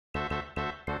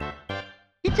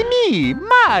It's me,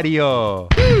 Mario!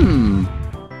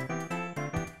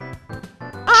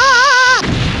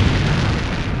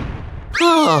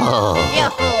 Oh.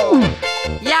 Yahoo!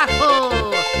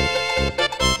 Yahoo!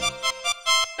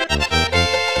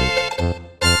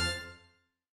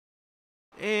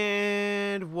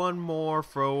 And one more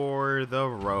for the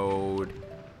road.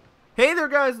 Hey there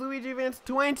guys, Luigi Vance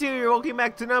 22 here. Welcome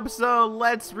back to an episode.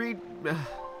 I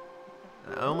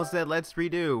almost said let's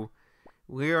redo.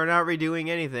 We are not redoing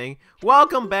anything.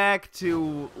 Welcome back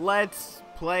to Let's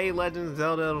Play Legend of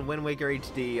Zelda Wind Waker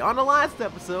HD. On the last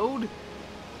episode,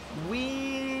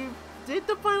 we did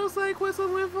the final side quest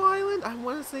on Windfall Island. I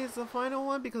want to say it's the final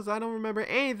one because I don't remember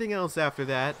anything else after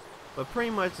that. But pretty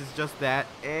much it's just that.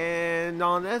 And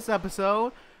on this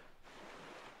episode,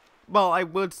 well, I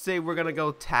would say we're gonna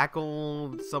go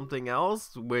tackle something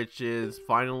else, which is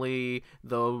finally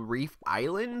the Reef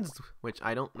Islands, which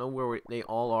I don't know where they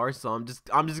all are, so I'm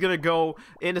just gonna go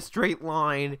in a straight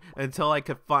line until I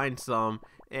could find some,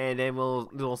 and then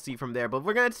we'll see from there. But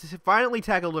we're gonna finally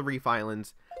tackle the Reef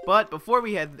Islands. But before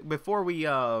we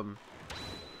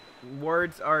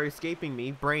words are escaping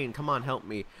me. Brain, come on, help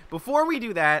me. Before we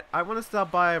do that, I want to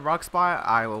stop by Rock Spy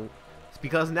Isle,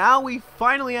 because now we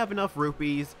finally have enough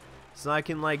rupees. So I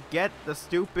can, like, get the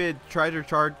stupid treasure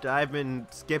chart that I've been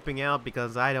skipping out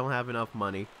because I don't have enough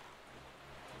money.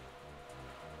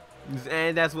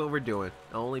 And that's what we're doing.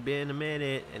 Only been a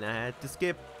minute and I had to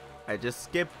skip. I just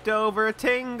skipped over a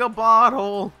Tingle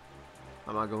bottle.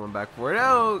 I'm not going back for it.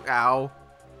 Oh, ow.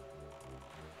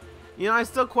 You know, I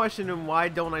still question why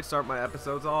don't I start my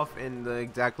episodes off in the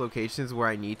exact locations where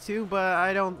I need to, but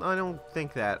I don't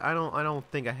think that. I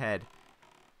don't think ahead.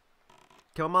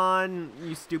 Come on,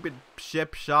 you stupid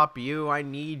ship shop, you. I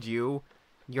need you.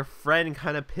 Your friend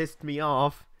kind of pissed me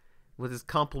off with his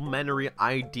complimentary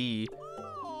ID.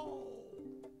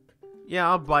 Yeah,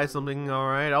 I'll buy something,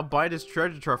 alright. I'll buy this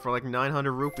treasure chart for like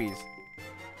 900 rupees.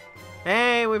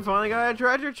 Hey, we finally got a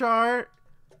treasure chart!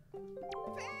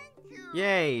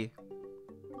 Yay.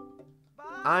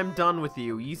 I'm done with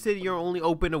you. You said you're only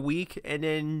open a week, and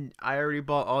then I already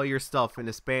bought all your stuff in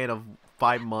a span of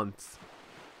 5 months.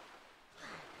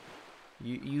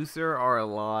 You sir are a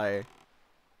lie.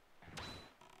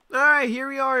 Alright, here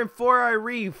we are in Four Eye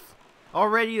Reef.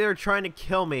 Already they're trying to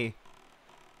kill me.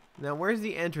 Now where's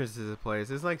the entrance to this place?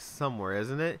 It's like somewhere,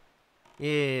 isn't it? It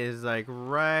is like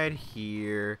right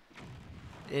here.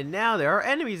 And now there are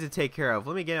enemies to take care of.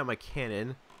 Let me get out my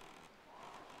cannon.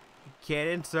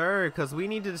 Cannon, sir, because we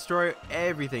need to destroy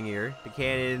everything here. The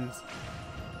cannons,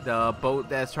 the boat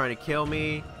that's trying to kill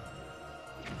me,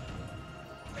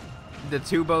 the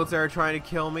two boats that are trying to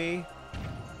kill me.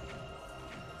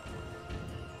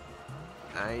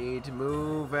 I need to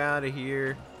move out of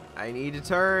here. I need to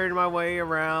turn my way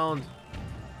around.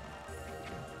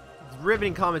 It's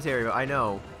riveting commentary, I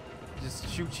know. Just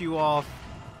shoot you off.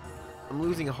 I'm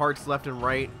losing hearts left and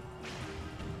right.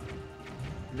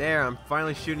 There, I'm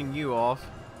finally shooting you off.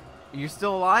 You're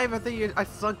still alive? I think I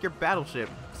sunk your battleship.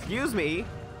 Excuse me.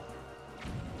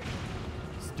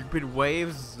 Stupid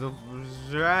waves of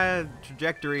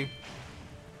trajectory.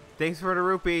 Thanks for the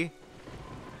rupee.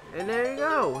 And there you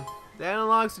go. That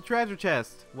unlocks the treasure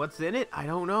chest. What's in it? I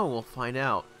don't know. We'll find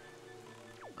out.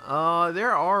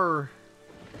 There are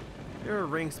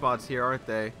ring spots here, aren't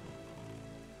they?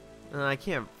 I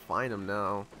can't find them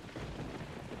now.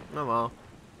 Oh well.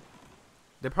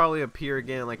 They probably appear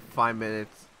again in like 5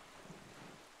 minutes.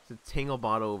 It's a tingle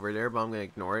bottle over there, but I'm gonna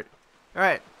ignore it.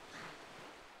 Alright.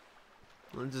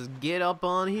 Let's just get up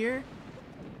on here.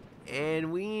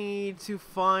 And we need to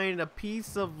find a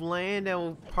piece of land that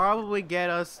will probably get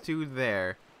us to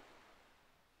there.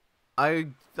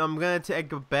 I'm gonna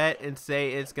take a bet and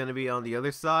say it's gonna be on the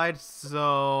other side.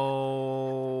 So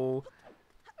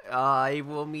I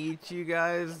will meet you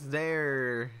guys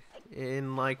there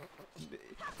in like...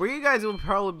 For you guys, it will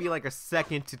probably be like a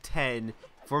second to 10.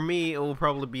 For me, it will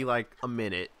probably be like a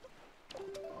minute.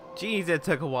 Jeez, that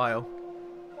took a while.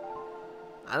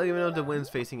 I don't even know if the wind's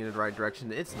facing in the right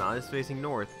direction. It's not. It's facing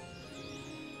north.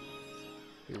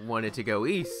 We wanted to go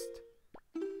east.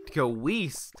 To go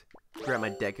east. Grab my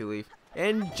Deku Leaf.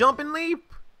 And jump and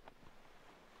leap!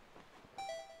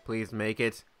 Please make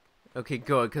it. Okay,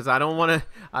 good, because I don't wanna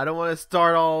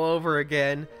start all over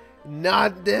again.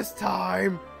 Not this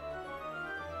time!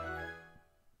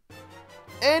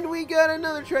 And we got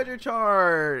another treasure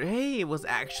chart! Hey, it was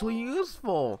actually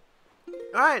useful!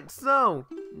 Alright, so,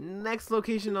 next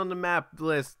location on the map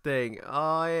list thing.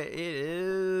 It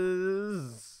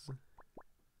is...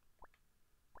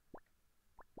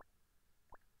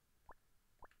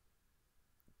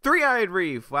 Three-Eyed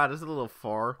Reef! Wow, that's a little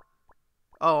far.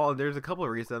 Oh, there's a couple of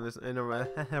reefs on this in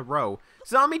a row.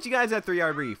 So I'll meet you guys at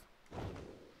 3-Yard Reef.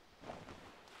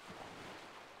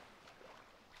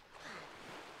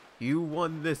 You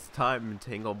won this time,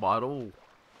 Tangle Bottle.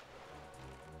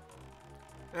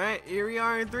 Alright, here we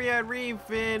are in 3-Yard Reef,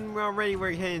 and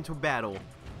we're heading to battle.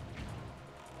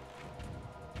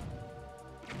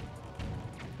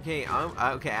 Okay,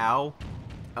 okay, ow.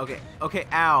 Okay,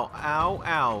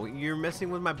 ow. You're messing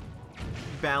with my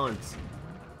balance.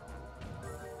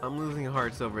 I'm losing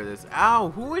hearts over this. Ow,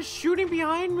 who is shooting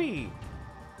behind me?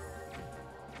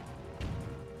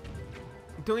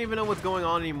 Don't even know what's going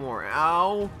on anymore.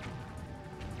 Ow.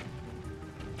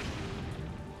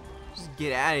 Just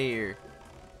get out of here.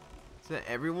 Is that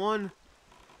everyone?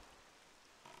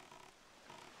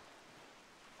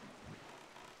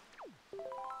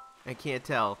 I can't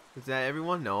tell. Is that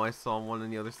everyone? No, I saw one on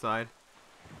the other side.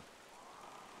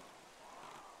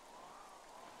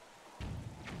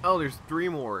 Oh, there's 3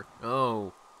 more.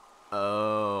 Oh.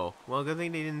 Well, good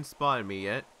thing they didn't spot me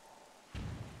yet.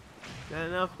 Is that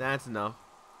enough? That's enough.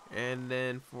 And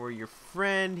then for your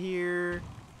friend here.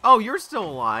 Oh, you're still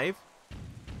alive.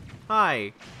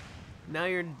 Hi. Now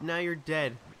you're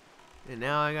dead. And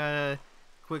now I gotta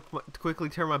quickly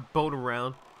turn my boat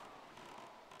around.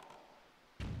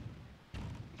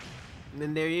 And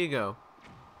then there you go.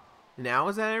 Now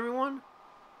is that everyone?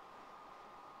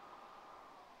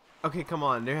 Okay, come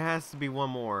on. There has to be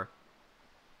one more.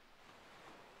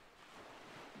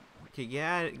 Okay, get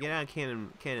out of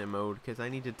cannon mode, because I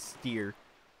need to steer.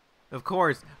 Of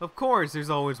course, there's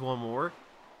always one more.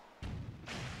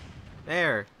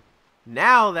 There.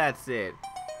 Now that's it.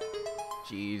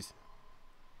 Jeez.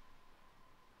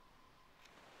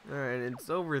 Alright, it's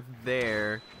over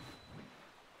there.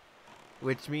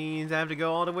 Which means I have to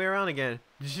go all the way around again.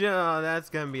 That's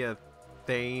gonna be a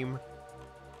theme.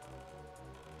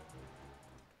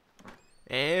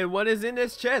 And what is in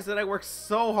this chest that I worked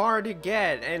so hard to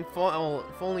get and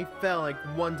only fell like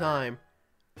one time?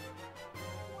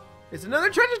 It's another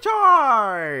treasure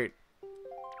chart!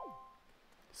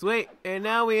 Sweet, and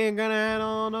now we're gonna head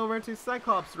on over to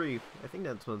Cyclops Reef. I think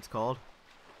that's what it's called.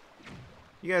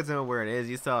 You guys know where it is,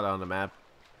 you saw it on the map.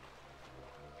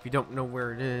 If you don't know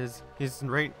where it is, it's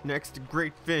right next to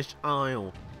Great Fish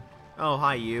Isle. Oh,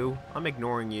 hi you. I'm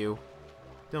ignoring you.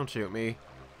 Don't shoot me.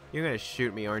 You're gonna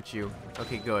shoot me, aren't you?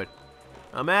 Okay, good.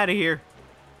 I'm out of here.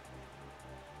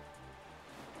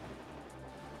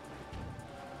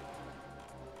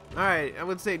 Alright, I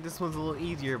would say this one's a little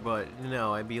easier, but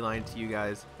no, I'd be lying to you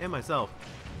guys and myself.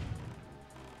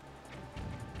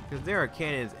 Because there are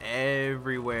cannons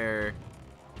everywhere.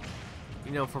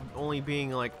 You know, for only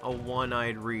being like a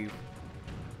one-eyed reef.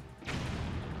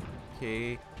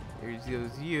 Okay, there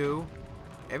goes you.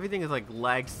 Everything is like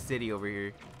Lag City over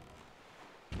here.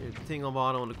 There's a tingle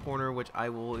bottle in the corner, which I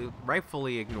will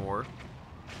rightfully ignore.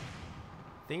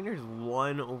 I think there's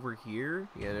one over here.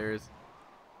 Yeah, there's.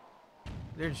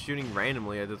 They're shooting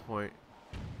randomly at this point.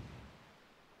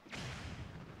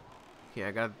 Okay,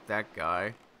 I got that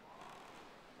guy.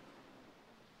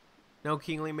 No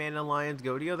Kingly Man and Lions,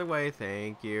 go the other way,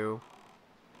 thank you.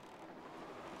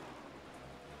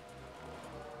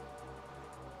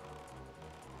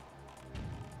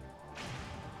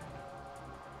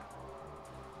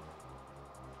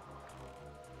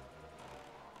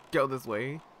 Go this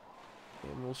way.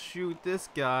 And we'll shoot this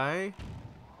guy.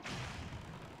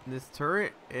 This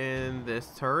turret, and this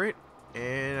turret.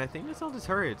 And I think that's all the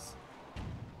turrets.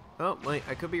 Oh, wait,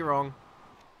 I could be wrong.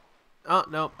 Oh,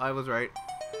 no, I was right.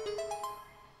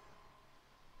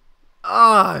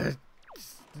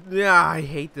 Yeah, I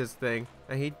hate this thing.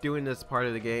 I hate doing this part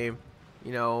of the game.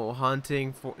 You know,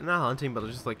 hunting for, not hunting, but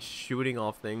just like shooting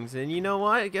off things. And you know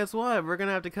what? Guess what? We're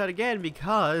gonna have to cut again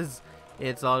because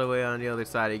it's all the way on the other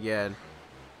side again.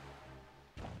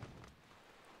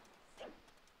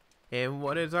 And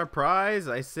what is our prize?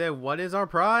 I said, what is our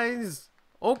prize?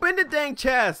 Open the dang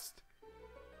chest!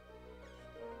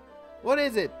 What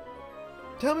is it?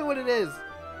 Tell me what it is.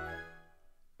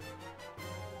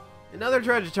 Another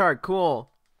treasure chart, cool.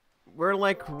 We're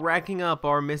like racking up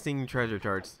our missing treasure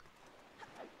charts.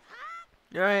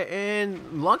 Alright,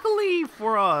 and luckily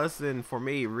for us, and for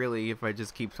me really, if I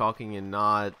just keep talking and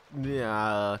not,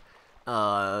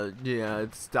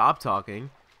 stop talking.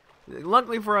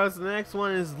 Luckily for us, the next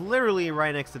one is literally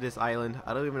right next to this island.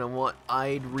 I don't even know what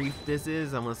eyed reef this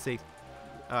is. I'm gonna say,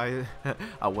 I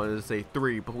wanted to say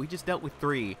 3, but we just dealt with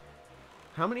 3.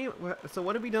 How many? So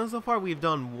what have we done so far? We've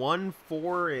done 1,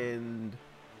 4, and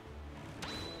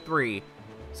 3.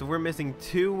 So we're missing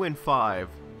 2 and 5.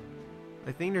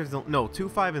 I think there's no 2,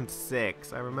 5, and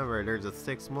 6. I remember there's a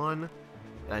 6th one.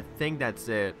 And I think that's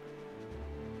it.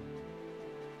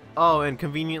 Oh, and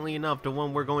conveniently enough, the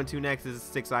one we're going to next is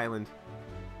Six Island.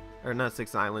 Or not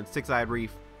Six Island, Six-Eyed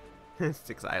Reef.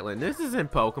 Six Island. This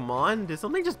isn't Pokemon. Did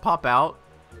something just pop out?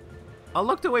 I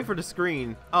looked away for the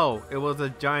screen. Oh, it was a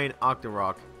giant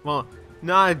Octorok. Well,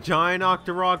 not a giant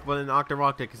Octorok, but an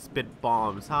Octorok that can spit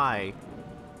bombs. Hi.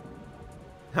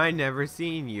 I never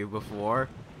seen you before.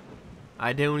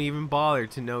 I don't even bother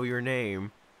to know your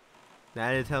name.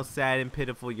 That is how sad and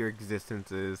pitiful your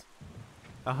existence is.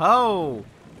 Oh!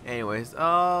 Anyways,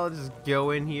 I'll just go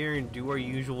in here and do our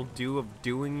usual do of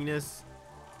doing this.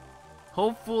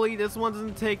 Hopefully this one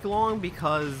doesn't take long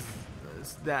because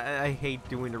I hate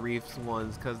doing the Reefs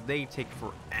ones because they take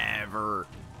forever.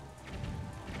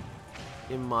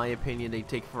 In my opinion, they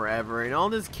take forever. And all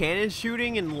this cannon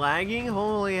shooting and lagging,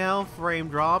 holy hell, frame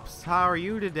drops. How are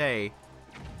you today?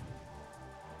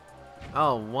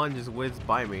 Oh, one just whizzed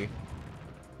by me.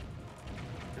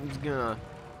 I'm just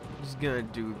gonna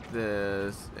do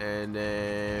this and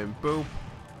then boop.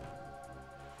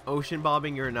 Ocean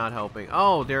bobbing, you're not helping.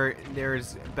 Oh,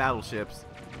 there's battleships.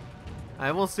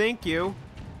 I will sink you.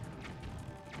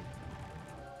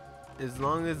 As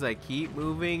long as I keep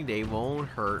moving, they won't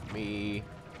hurt me.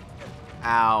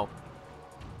 Ow.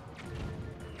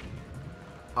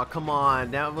 Oh, come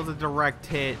on. That was a direct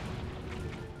hit.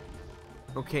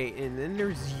 Okay, and then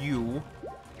there's you.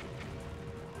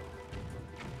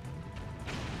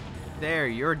 There,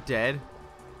 you're dead.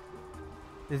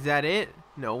 Is that it?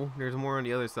 No, there's more on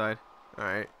the other side.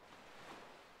 Alright.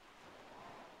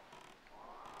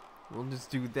 We'll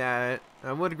just do that.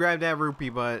 I would grab that rupee,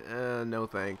 but no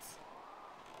thanks.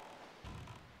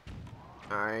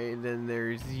 Alright, then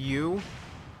there's you.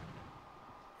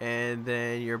 And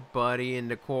then your buddy in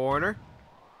the corner.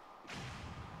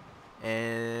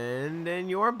 And then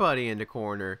your buddy in the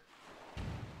corner.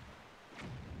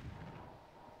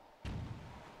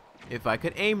 If I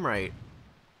could aim right.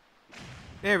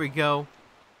 There we go.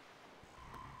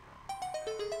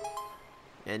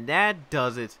 And that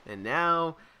does it. And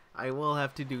now I will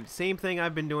have to do the same thing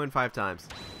I've been doing 5 times.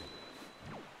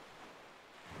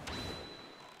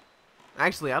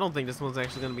 Actually, I don't think this one's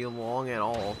actually going to be long at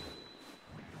all.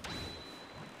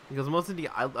 Because most of the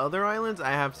other islands,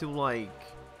 I have to, like,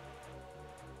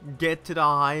 get to the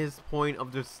highest point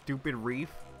of the stupid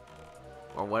reef.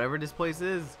 Or whatever this place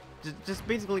is. Just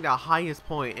basically the highest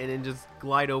point and then just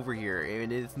glide over here.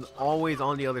 And it's always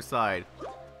on the other side.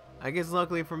 I guess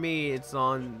luckily for me, it's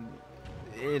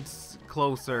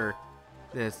closer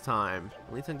this time.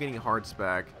 At least I'm getting hearts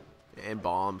back. And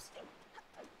bombs.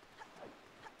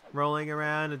 Rolling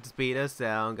around at the speed of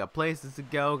sound. Got places to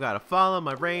go. Gotta follow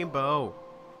my rainbow.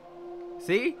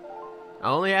 See? I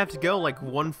only have to go like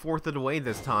 1/4 of the way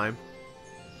this time.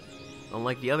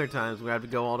 Unlike the other times, we have to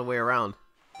go all the way around.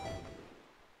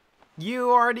 You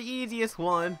are the easiest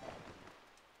one.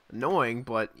 Annoying,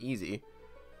 but easy.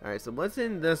 Alright, so what's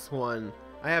in this one?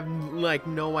 I have like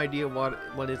no idea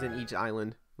what is in each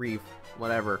island, reef,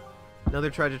 whatever. Another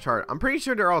treasure chart. I'm pretty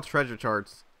sure they're all treasure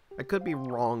charts. I could be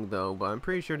wrong though, but I'm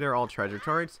pretty sure they're all treasure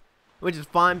charts. Which is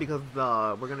fine because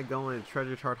we're going to go on a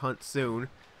treasure chart hunt soon.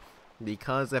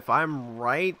 Because if I'm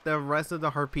right, the rest of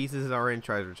the heart pieces are in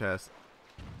treasure chests.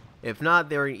 If not,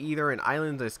 they're either in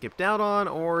islands I skipped out on,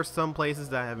 or some places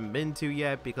that I haven't been to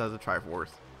yet because of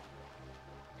Triforce.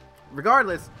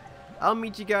 Regardless, I'll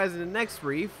meet you guys in the next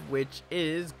reef, which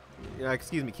is,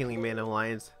 excuse me, Killing Man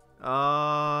Alliance.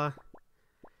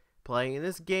 Playing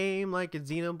this game like it's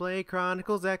Xenoblade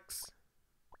Chronicles X.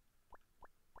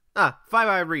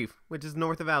 5-Eyed Reef, which is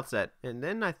north of Outset. And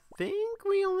then I think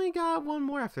we only got one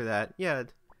more after that. Yeah,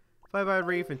 5-Eyed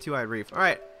Reef and 2-Eyed Reef.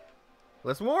 Alright,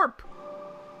 let's warp!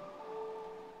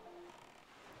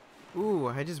 Ooh,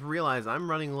 I just realized I'm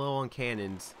running low on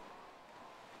cannons.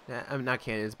 I'm not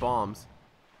cannons, bombs.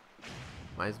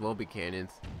 Might as well be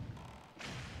cannons.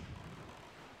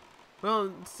 Well,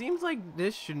 it seems like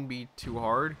this shouldn't be too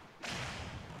hard.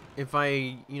 If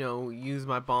I, you know, use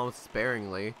my bombs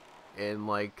sparingly. And,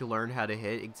 like, learn how to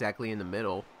hit exactly in the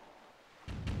middle.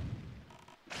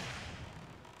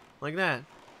 Like that.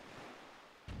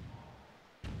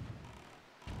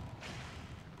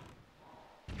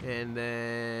 And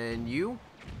then you.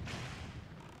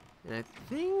 And I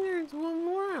think there's one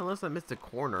more, unless I missed a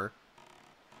corner.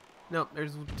 No,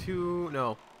 there's 2.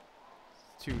 No,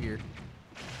 it's 2 here.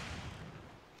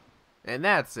 And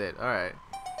that's it. Alright.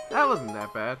 That wasn't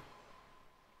that bad.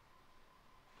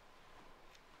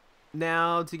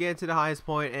 Now, to get to the highest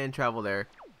point and travel there.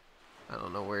 I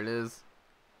don't know where it is.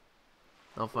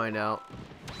 I'll find out.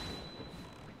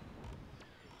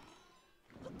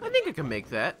 I think I can make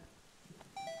that.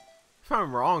 If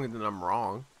I'm wrong, then I'm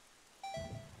wrong.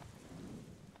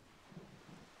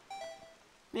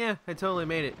 Yeah, I totally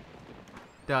made it.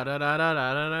 Da da da da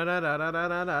da da da da da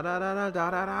da da da da da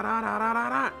da da da da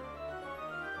da.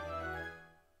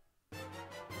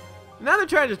 Another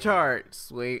treasure chart.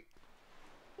 Sweet.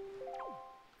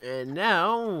 And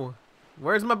now,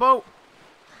 where's my boat?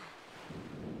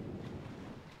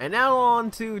 And now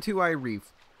on to Two-Eye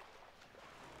Reef.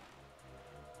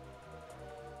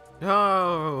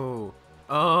 Oh,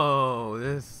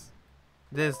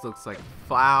 this looks like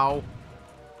foul.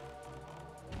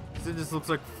 This just looks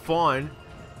like fun.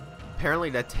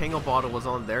 Apparently that Tangle bottle was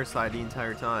on their side the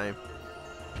entire time.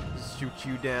 Shoot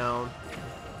you down.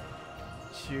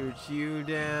 Shoot you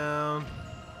down.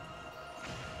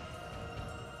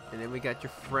 And then we got your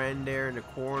friend there in the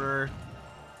corner.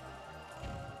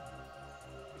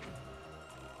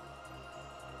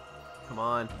 Come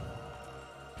on.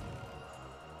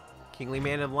 Kingly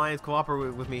Man and Lions,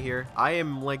 cooperate with me here. I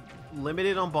am like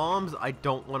limited on bombs. I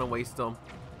don't want to waste them.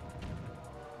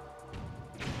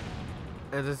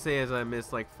 As I say, as I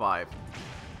missed like 5.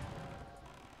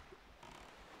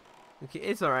 Okay,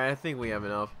 it's alright. I think we have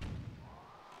enough.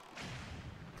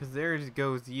 Because there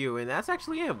goes you. And that's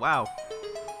actually it. Wow.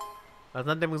 I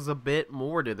thought there was a bit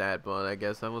more to that, but I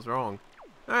guess I was wrong.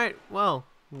 Alright, well.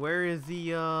 Where is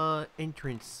the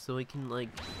entrance so we can like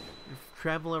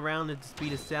travel around at the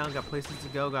speed of sound? Got places to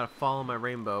go. Gotta follow my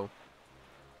rainbow.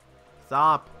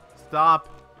 Stop. Stop.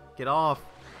 Get off.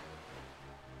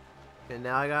 And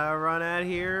now I gotta run out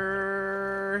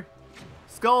here.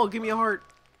 Skull, give me a heart.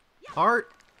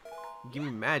 Heart. Give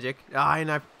me magic. Ah, and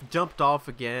I jumped off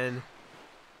again.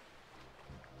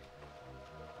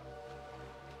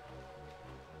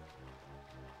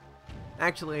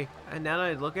 Actually, and now that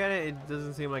I look at it, it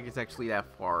doesn't seem like it's actually that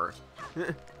far.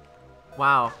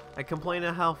 Wow, I complain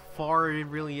of how far it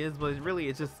really is, but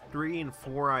it's just 3 and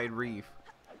 4-eyed Reef.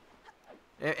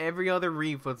 Every other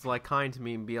Reef was like kind to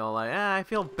me and be all like, ah, I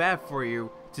feel bad for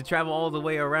you to travel all the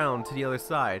way around to the other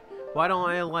side. Why don't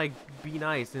I like be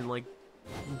nice and like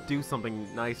do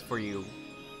something nice for you?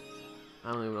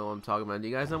 I don't even know what I'm talking about. Do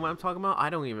you guys know what I'm talking about?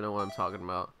 I don't even know what I'm talking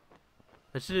about.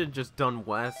 I should have just done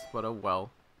west, but oh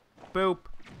well. Boop.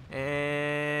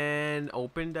 And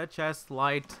open the chest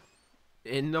light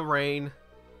in the rain.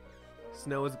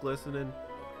 Snow is glistening.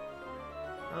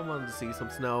 I wanted to see some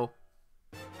snow.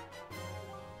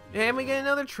 And we get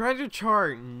another treasure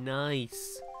chart.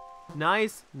 Nice.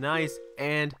 Nice, nice,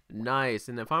 and nice.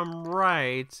 And if I'm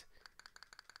right...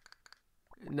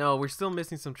 No, we're still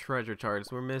missing some treasure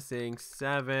charts. We're missing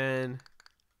 7...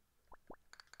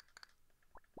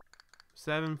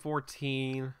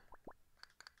 714...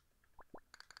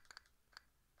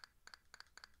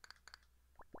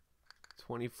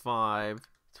 25,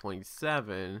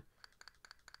 27,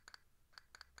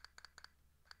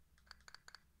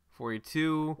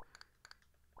 42,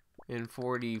 and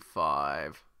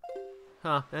 45.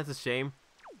 Huh, that's a shame.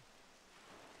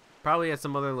 Probably at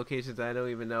some other locations I don't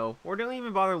even know. Or don't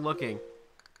even bother looking.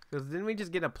 Because didn't we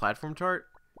just get a platform chart?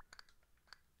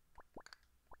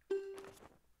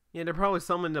 Yeah, there are probably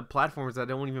some in the platforms that I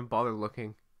don't even bother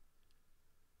looking.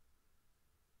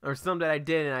 Or some that I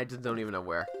did and I just don't even know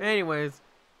where. Anyways.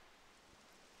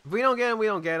 If we don't get them, we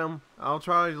don't get them. I'll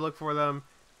try to look for them.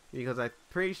 Because I'm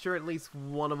pretty sure at least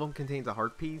one of them contains a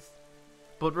heart piece.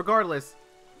 But regardless,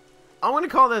 I want to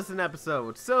call this an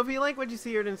episode. So if you like what you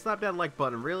see here, then slap that like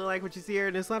button. Really like what you see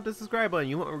here, then slap the subscribe button.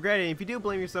 You won't regret it. And if you do,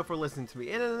 blame yourself for listening to me.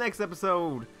 And in the next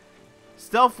episode,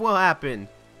 stuff will happen.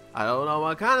 I don't know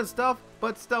what kind of stuff,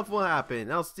 but stuff will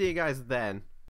happen. I'll see you guys then.